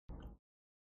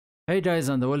Hey guys,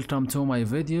 and welcome to my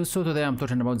video. So today I'm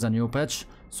talking about the new patch.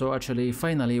 So actually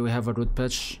finally we have a good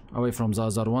patch away from the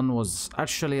other one.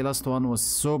 Last one was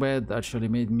so bad, actually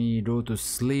made me go to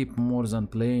sleep more than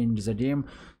playing the game.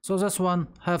 So this one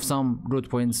have some good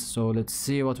points, so let's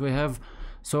see what we have.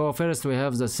 So first we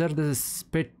have the third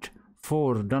spit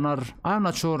for gunner. I'm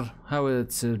not sure how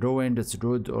it's going, it's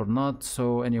good or not.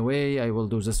 So anyway, I will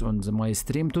do this on my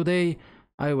stream today.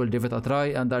 I will give it a try,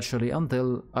 and actually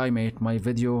until I make my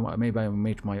video, maybe I will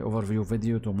make my overview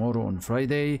video tomorrow on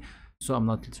Friday, so I'm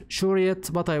not sure yet,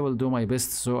 but I will do my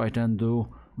best so I can do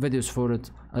videos for it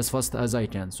as fast as I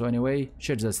can. So anyway,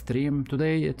 share the stream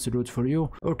today, it's good for you.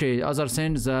 Okay, other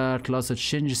thing, the class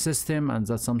change system, and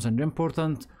that's something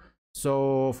important.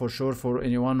 So for sure, for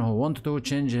anyone who want to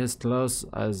change his class,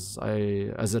 as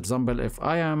example, if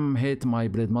I am hate my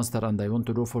blade master and I want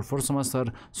to go for force master,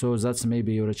 so that's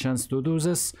maybe your chance to do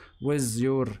this with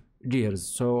your gears.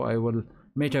 So I will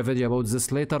make a video about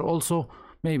this later also.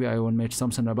 Maybe I will make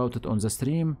something about it on the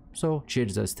stream, so check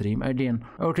the stream again.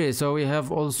 Okay, so we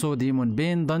have also Demon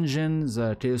Bane dungeon,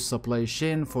 the Chaos supply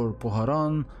chain for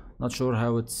Poharan. Not sure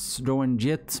how it's going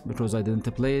yet because I didn't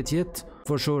play it yet.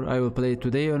 For sure I will play it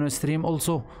today on a stream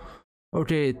also.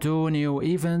 Okay, 2 new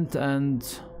event, and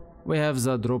we have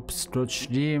the drop scratch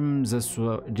game. This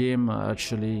game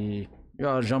actually you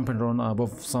are jumping around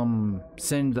above some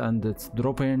sand and it's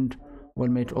dropping.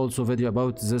 We'll make also video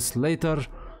about this later.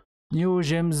 New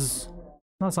gems,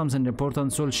 not something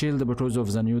important. Soul shield because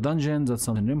of the new dungeon, that's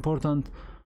something important.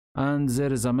 And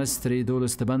there is a mystery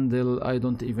duelist bundle. I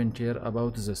don't even care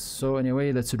about this. So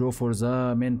anyway, let's go for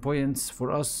the main points for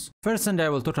us. First thing I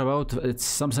will talk about, it's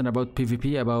something about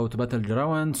PvP, about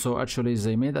battleground. So actually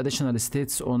they made additional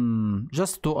states on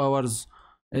just 2 hours.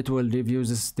 It will give you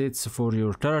the states for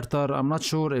your character. I'm not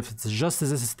sure if it's just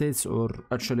this states or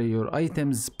actually your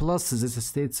items plus this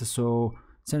states, so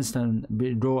since can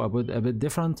go a bit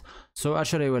different. So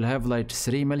actually we'll have like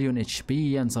 3 million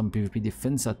HP and some PvP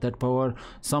defense, attack power,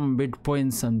 some big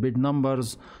points and big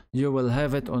numbers. You will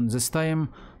have it on this time.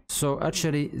 So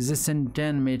actually this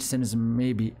can make sense,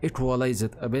 maybe equalize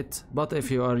it a bit, but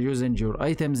if you are using your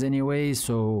items anyway,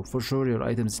 so for sure your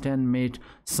items can make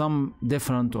some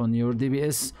different on your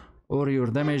DPS or your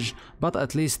damage, but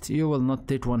at least you will not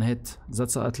take one hit.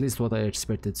 That's at least what I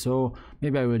expected. So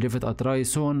maybe I will give it a try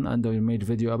soon and I will make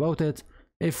video about it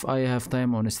if I have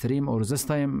time on stream, or this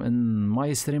time in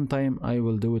my stream time I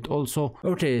will do it also.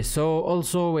 Okay, so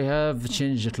also we have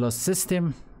changed class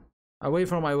system. Away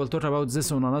from, I will talk about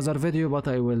this on another video, but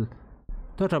I will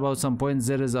talk about some points.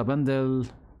 There is a bundle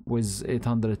with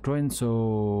 800 coins,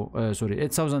 so sorry,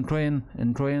 8000 coin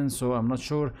in coins, so I'm not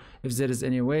sure if there is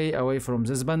any way away from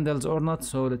these bundles or not.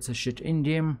 So let's check in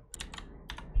game.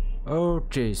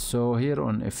 Okay, so here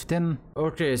on F10.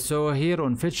 Okay, so here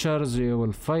on features you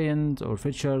will find,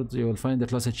 the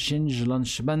class change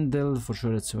launch bundle. For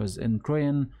sure it was in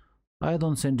coin. I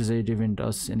don't think they giving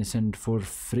us anything for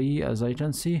free as I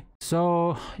can see.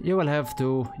 So you will have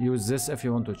to use this if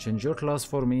you want to change your class.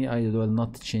 For me, I will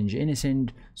not change anything,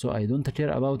 so I don't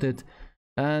care about it.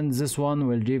 And this one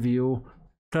will give you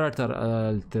character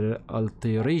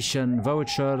alteration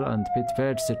voucher and pit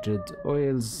patch, sacred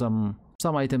oils, some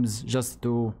items just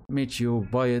to make you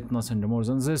buy it, nothing more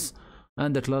than this.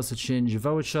 And the class change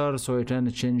voucher, so you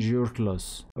can change your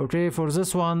class. Okay, for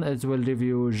this one it will give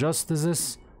you just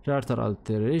this character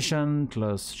alteration,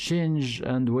 class change,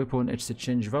 and weapon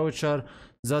exchange voucher.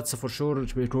 That's for sure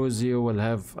because you will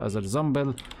have, as an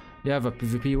example, you have a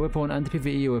PvP weapon and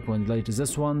PvE weapon, like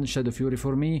this one Shadow Fury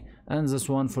for me, and this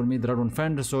one for me Dragon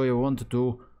Fang. So you want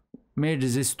to make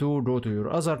these two go to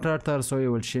your other character, so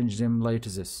you will change them like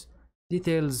this.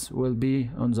 Details will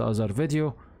be on the other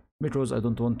video because I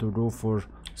don't want to go for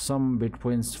some big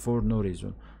points for no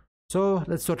reason. So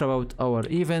let's talk about our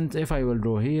event. If I will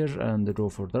go here and go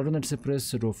for Dragon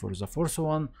Express, go for the first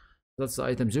one, that's the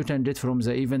items you can get from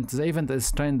the event. The event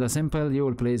is kinda simple. You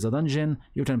will play the dungeon,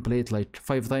 you can play it like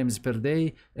 5 times per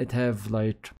day. It have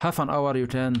like half an hour you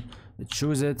can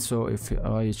choose it. So if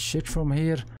I check from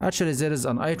here, actually there is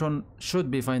an icon, should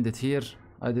be find it here.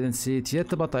 I didn't see it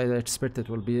yet, but I expect it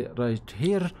will be right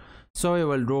here. So you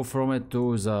will go from it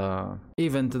to the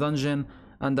event dungeon,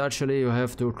 and actually you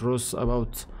have to cross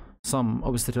about some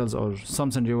obstacles or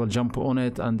something. You will jump on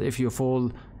it, and if you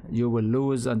fall you will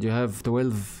lose, and you have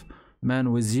 12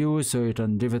 men with you, so you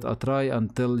can give it a try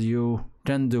until you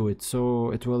can do it. So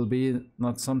it will be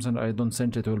not something, I don't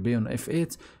think it will be on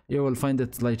F8. You will find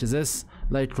it like this,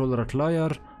 like Roller Liar,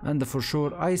 and for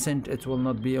sure I think it will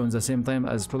not be on the same time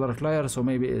as Roller Liar, so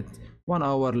maybe it 1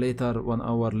 hour later, 1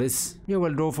 hour less. You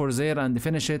will go for there and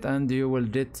finish it, and you will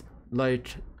get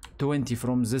like 20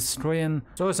 from this train.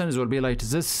 So since will be like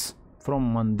this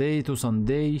from Monday to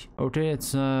Sunday. Okay,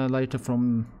 it's like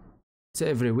from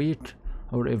every week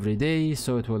or every day,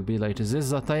 so it will be like this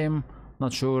the time.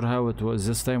 Not sure how it was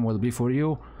this time will be for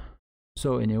you.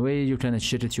 So anyway, you can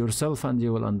check it yourself and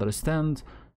you will understand.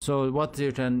 So what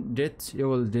you can get, you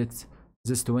will get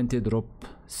this 20 drop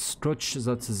scotch.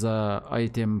 That's the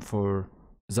item for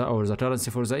the, or the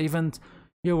currency for the event.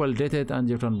 You will get it and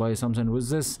you can buy something with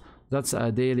this. That's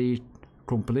a daily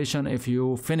completion. If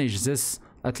you finish this,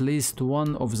 at least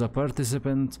one of the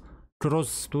participants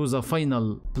cross to the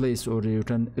final place, or you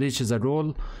can reach the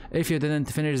goal. If you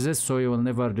didn't finish this, so you will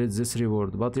never get this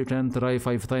reward, but you can try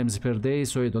 5 times per day,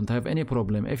 so you don't have any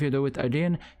problem. If you do it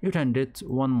again, you can get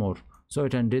one more, so you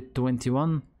can get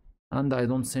 21, and I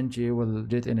don't think you will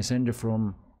get anything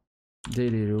from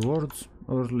daily rewards,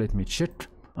 or let me check.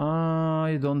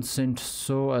 I don't think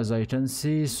so, as I can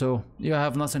see. So you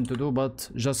have nothing to do but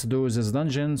just do this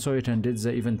dungeon, so you can get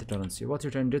the event currency. What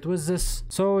you can get with this,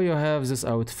 so you have this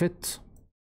outfit,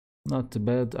 not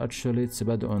bad actually, it's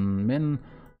bad on men,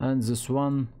 and this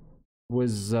one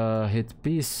with the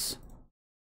headpiece,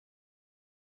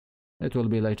 it will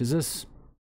be like this.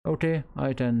 Okay,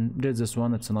 I can get this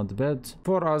one, it's not bad.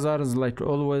 For others, like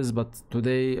always, but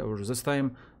today or this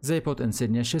time they put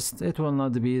insignia chest. It will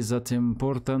not be that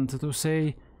important to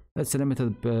say. It's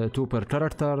limited to per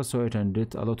character, so you can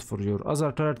get a lot for your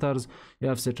other characters. You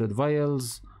have secret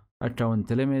vials,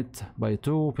 account limit by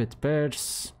 2, pet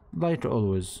pairs, like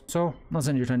always. So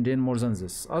nothing you can gain more than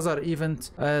this. Other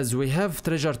event, as we have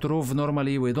treasure trove,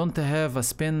 normally we don't have a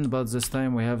spin, but this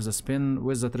time we have the spin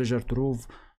with the treasure trove.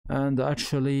 And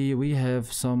actually we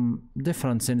have some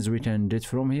different things we can get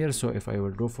from here. So if I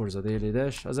will go for the daily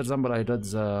dash, as example, I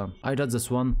got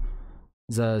this one,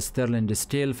 the sterling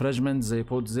scale fragment. They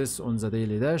put this on the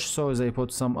daily dash, so they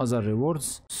put some other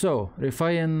rewards. So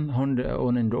refine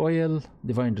on oil,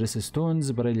 divine dress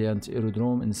stones, brilliant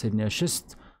aerodrome, insignia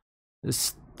chest,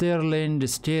 sterling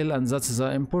scale, and that's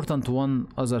the important one.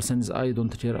 Other things I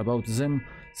don't care about them.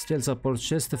 Scale support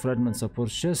chest, fragment support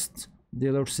chest,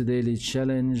 deluxe daily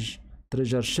challenge,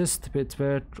 treasure chest, pet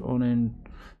pet on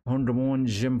hormone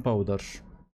gem powder.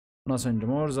 Nothing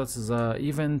more, that's the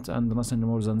event and nothing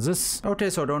more than this. Okay,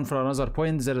 so down for another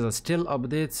point, there is a still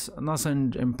updates.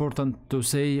 Nothing important to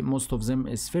say, most of them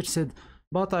is fixed,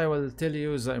 but I will tell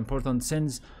you the important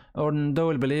things. On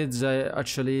dual blades, I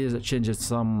actually changed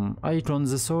some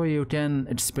icons, so you can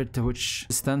expect which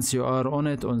stance you are on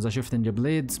it on the shifting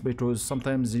blades, because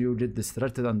sometimes you get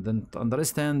distracted and don't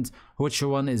understand which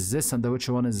one is this and which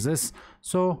one is this.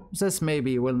 So this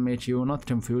maybe will make you not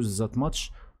confused that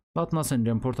much, but nothing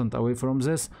important away from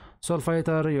this. Soul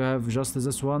Fighter, you have just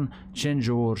this one. Change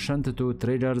your shunt to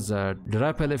trigger the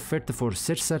grapple effect for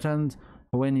 6 seconds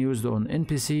when used on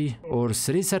NPC, or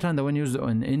 3 seconds when used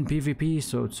on PvP,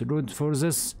 so it's good for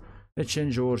this.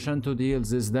 Change your shunt to deal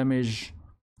this damage,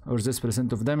 or this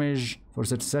percent of damage for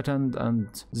 6 seconds,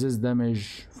 and this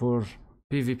damage for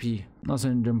PvP.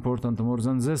 Nothing important more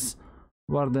than this.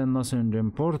 Warden, nothing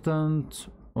important.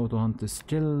 Auto hunt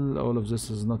skill, all of this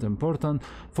is not important.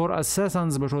 For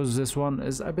assassins, because this one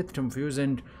is a bit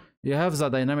confusing, you have the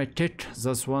dynamic kick,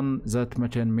 this one that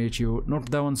can make you knock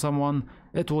down someone.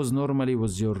 It was normally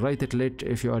with your right click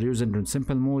if you are using in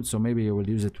simple mode, so maybe you will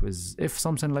use it with if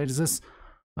something like this.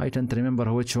 I can't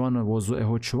remember which one was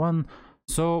which one.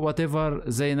 So whatever,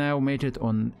 they now made it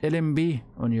on LMB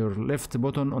on your left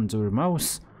button on your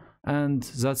mouse, and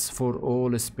that's for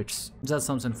all specs. That's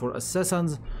something for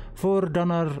assassins. For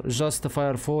gunner, just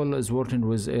firefall is working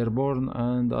with airborne,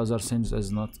 and other things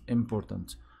is not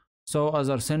important. So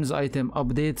other things, item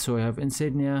update, so you have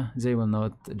insignia, they will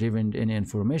not give any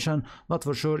information, but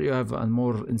for sure you have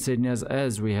more insignias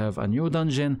as we have a new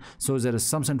dungeon. So there is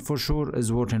something for sure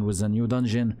is working with the new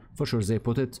dungeon, for sure they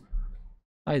put it.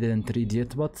 I didn't read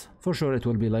yet, but for sure it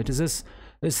will be like this.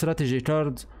 A strategy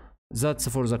card, that's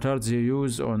for the cards you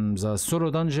use on the solo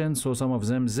dungeon. So some of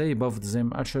them they buffed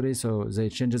them actually, so they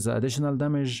changed the additional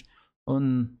damage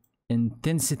on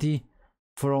intensity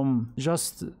from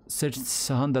just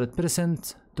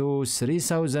 600% to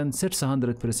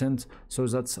 3600%, so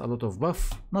that's a lot of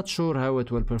buff. Not sure how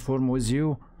it will perform with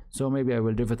you, so maybe I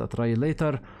will give it a try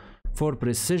later. For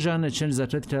precision, change the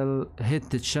critical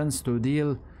hit chance to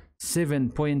deal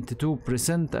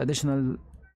 7.2% additional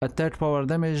attack power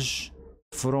damage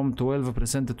from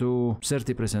 12% to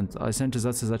 30%. I think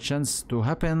that's the chance to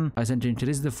happen. I think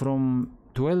increased from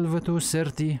 12 to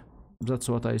 30. That's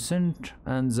what I think,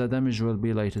 and the damage will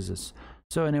be like this.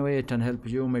 So anyway, it can help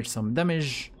you make some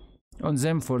damage on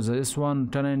them. For this one,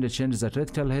 can change the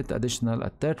critical hit additional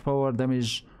attack power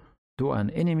damage to an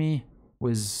enemy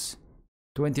with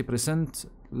 20%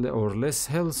 or less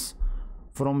health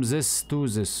from this to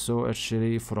this. So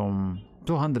actually from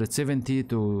 270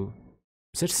 to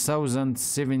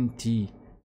 6070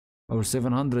 or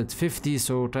 750,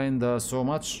 so kinda so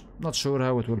much. Not sure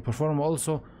how it will perform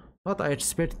also, but I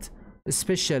expect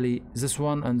especially this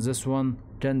one and this one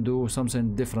can do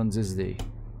something different this day.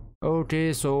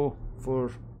 Okay, so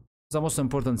for the most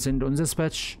important thing on this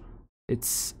patch,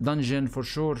 it's dungeon for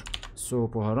sure. So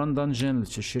Poharan dungeon,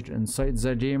 let's just check inside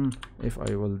the game if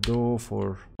I will do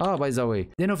for... by the way,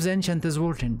 Den of the Ancient is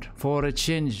working for a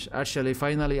change actually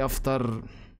finally after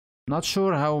not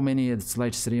sure how many, it's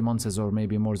like 3 months or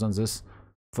maybe more than this.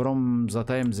 From the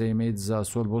time they made the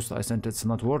soul boost, I think it's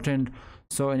not working.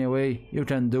 So anyway, you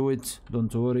can do it,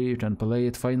 don't worry, you can play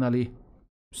it finally.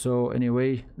 So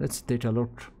anyway, let's take a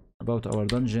look about our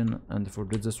dungeon and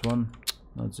forget this one,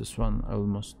 not this one,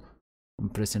 almost. I'm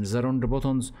pressing the wrong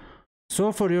buttons.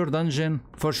 So for your dungeon,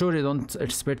 for sure you don't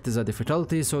expect the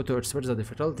difficulty. So to expect the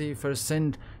difficulty, first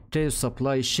thing, Chaos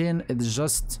Supply Chain, it's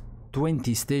just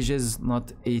 20 stages,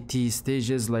 not 80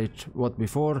 stages like what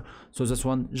before. So this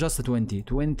one just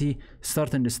 20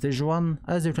 starting the stage 1.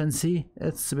 As you can see,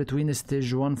 it's between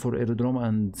stage 1 for Aerodrome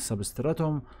and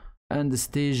Substratum and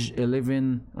stage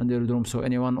 11 and Aerodrome. So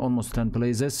anyone almost can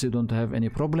play this, you don't have any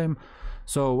problem.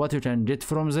 So what you can get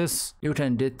from this, you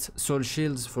can get soul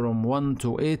shields from 1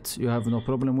 to 8, you have no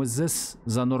problem with this.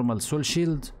 The normal soul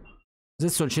shield,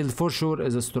 this soul shield for sure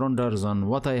is stronger than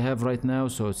what I have right now,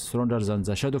 so it's stronger than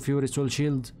the Shadow Fury soul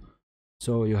shield,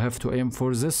 so you have to aim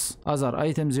for this. Other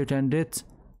items you can get,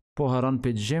 Poharan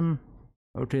Pit Gem,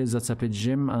 okay, that's a Pit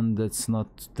Gem and it's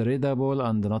not tradable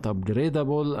and not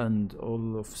upgradable and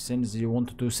all of things you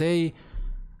want to say.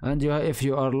 And if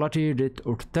you are lucky, you get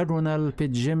Octagonal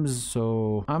Pit Gems,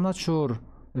 so I'm not sure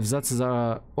if that's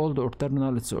the old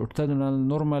Octagonal, it's Octagonal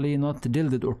normally, not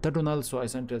gilded Octagonal, so I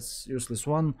think it's useless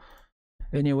one.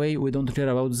 Anyway, we don't care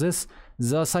about this.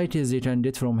 The cities you can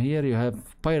get from here, you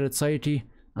have Pirate City,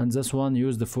 and this one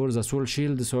used for the soul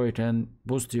shield, so you can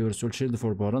boost your soul shield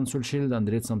for Poharan soul shield and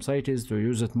read some cities to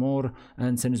use it more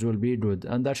and things will be good.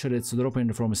 And actually it's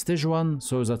dropping from stage 1,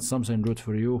 so that's something good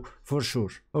for you for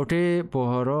sure. Okay,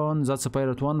 Poharan, that's a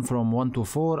pirate one from 1 to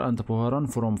 4 and Poharan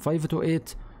from 5 to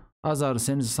 8. Other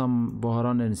things, some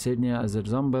Poharan insignia as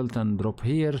example can drop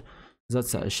here,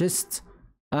 that's a chest,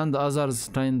 and others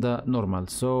kinda normal.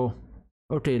 So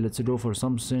okay, let's go for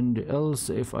something else.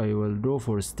 If I will go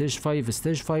for stage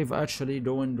 5 actually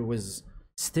going with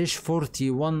stage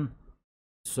 41,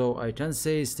 so I can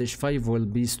say stage 5 will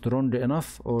be strong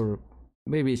enough or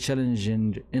maybe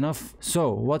challenging enough.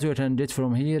 So what you can get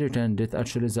from here, you can get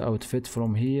actually the outfit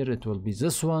from here, it will be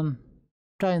this one,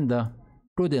 kinda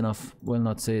good enough. Will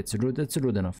not say it's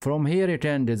good enough. From here you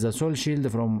can get the soul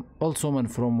shield from also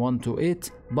from 1 to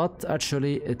 8, but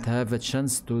actually it have a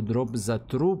chance to drop the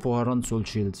true Poharan soul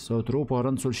shield. So true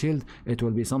Poharan soul shield, it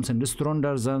will be something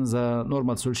stronger than the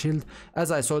normal soul shield.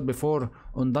 As I saw it before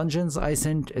on dungeons, I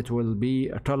think it will be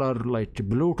a color like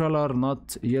blue color,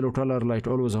 not yellow color like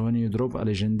always when you drop a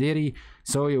legendary.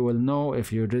 So you will know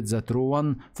if you did the true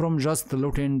one from just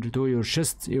looking to your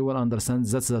chest, you will understand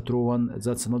that's the true one,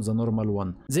 that's not the normal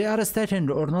one. They are starting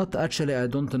or not, actually I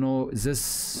don't know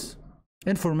this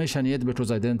information yet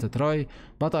because I didn't try,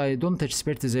 but I don't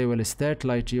expect they will start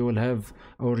like you will have,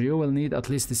 or you will need at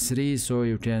least 3 so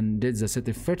you can get the set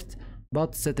effect,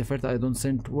 but set effect I don't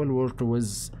think will work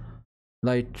with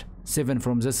like 7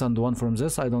 from this and 1 from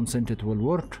this. I don't think it will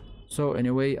work. So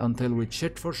anyway, until we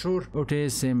check for sure. Okay,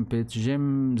 same Pit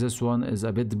Gem, this one is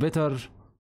a bit better,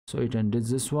 so you can get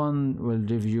this one, will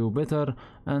give you better,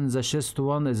 and the chest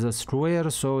one is a square,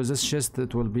 so this chest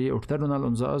it will be octagonal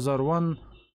on the other one,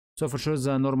 so for sure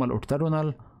the normal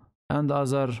octagonal and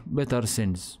other better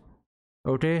things.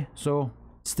 Okay, so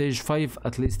stage 5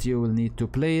 at least you will need to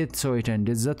play it so you can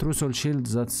get the true soul shield.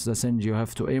 That's the thing, you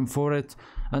have to aim for it,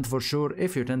 and for sure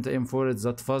if you can't aim for it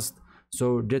that fast,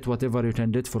 so get whatever you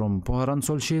can get from Poharan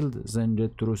soul shield, then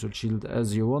get true soul shield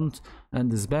as you want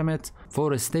and spam it.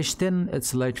 For stage 10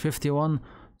 it's like 51,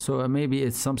 so maybe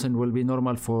it's something will be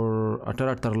normal for a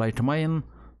character like mine.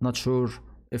 Not sure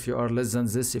if you are less than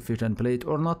this if you can play it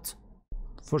or not.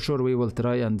 For sure we will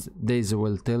try and days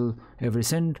will tell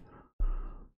everything.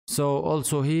 So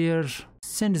also here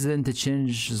things didn't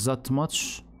change that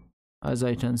much as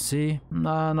I can see,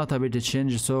 not a big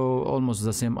change, so almost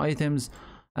the same items.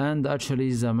 And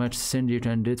actually the match send you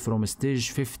can get from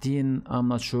stage 15, I'm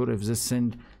not sure if this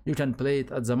send you can play it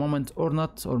at the moment or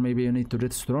not, or maybe you need to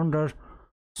get stronger,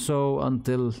 so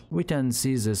until we can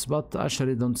see this, but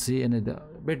actually don't see any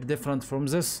big different from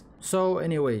this. So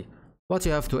anyway, what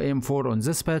you have to aim for on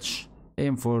this patch,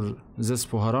 aim for this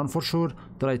Poharan for sure.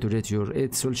 Try to get your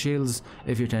 8 soul shields.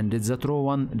 If you can get the true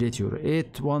one, get your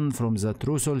 8 one from the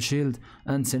true soul shield,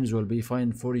 and things will be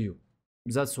fine for you.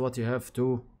 That's what you have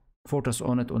to focus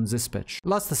on it on this patch.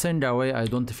 Last send away, I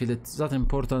don't feel it that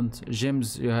important.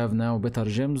 Gems, you have now better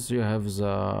gems. You have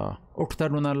the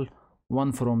octagonal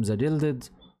one from the gilded,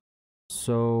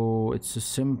 so it's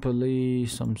simply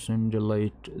something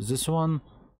like this one.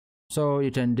 So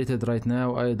you can get it right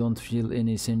now. I don't feel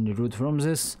anything rude from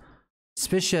this,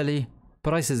 especially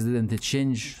prices didn't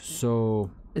change, so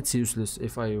it's useless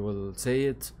if I will say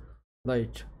it.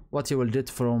 Like what you will get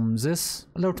from this,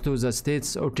 look to the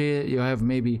states. Okay, you have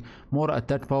maybe more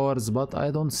attack powers, but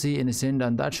I don't see anything.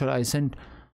 And actually I think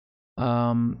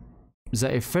the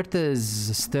effect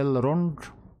is still wrong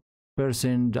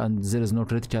percent and there is no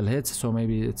critical hits, so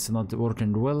maybe it's not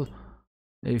working well.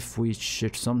 If we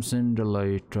check something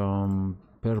like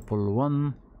purple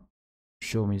one,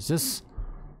 show me this.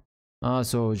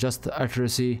 So just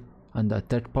accuracy and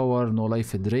attack power, no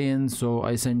life drain, so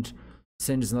I think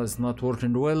things is not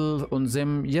working well on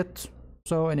them yet.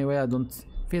 So anyway, I don't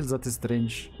feel that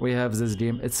strange. We have this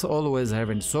game, it's always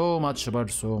having so much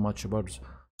bugs,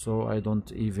 so I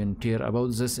don't even care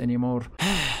about this anymore.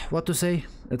 What to say,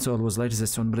 it's always like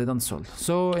this on Blood and Soul.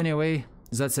 So anyway,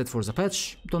 that's it for the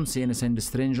patch. Don't see anything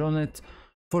strange on it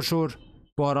for sure.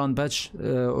 Poharan patch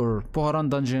or Poharan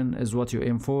dungeon is what you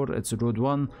aim for. It's a good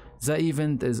one. The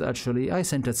event is actually, I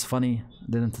think it's funny.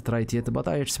 Didn't try it yet, but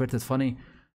I expect it funny.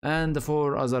 And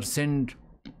for other send,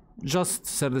 just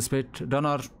third split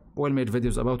Dunner, well made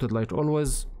videos about it like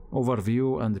always.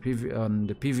 Overview and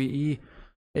PvE.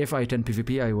 If I can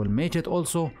PvP, I will make it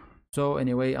also. So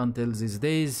anyway, until these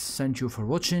days, thank you for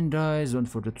watching guys. Don't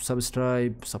forget to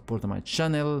subscribe, support my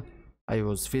channel. I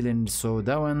was feeling so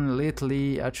down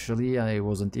lately. Actually, I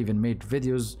wasn't even made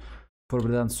videos for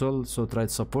Blood and Soul, so try to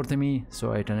support me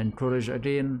so I can encourage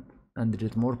again and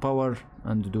get more power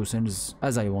and do things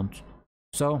as I want.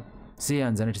 So see you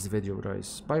in the next video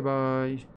guys. Bye bye.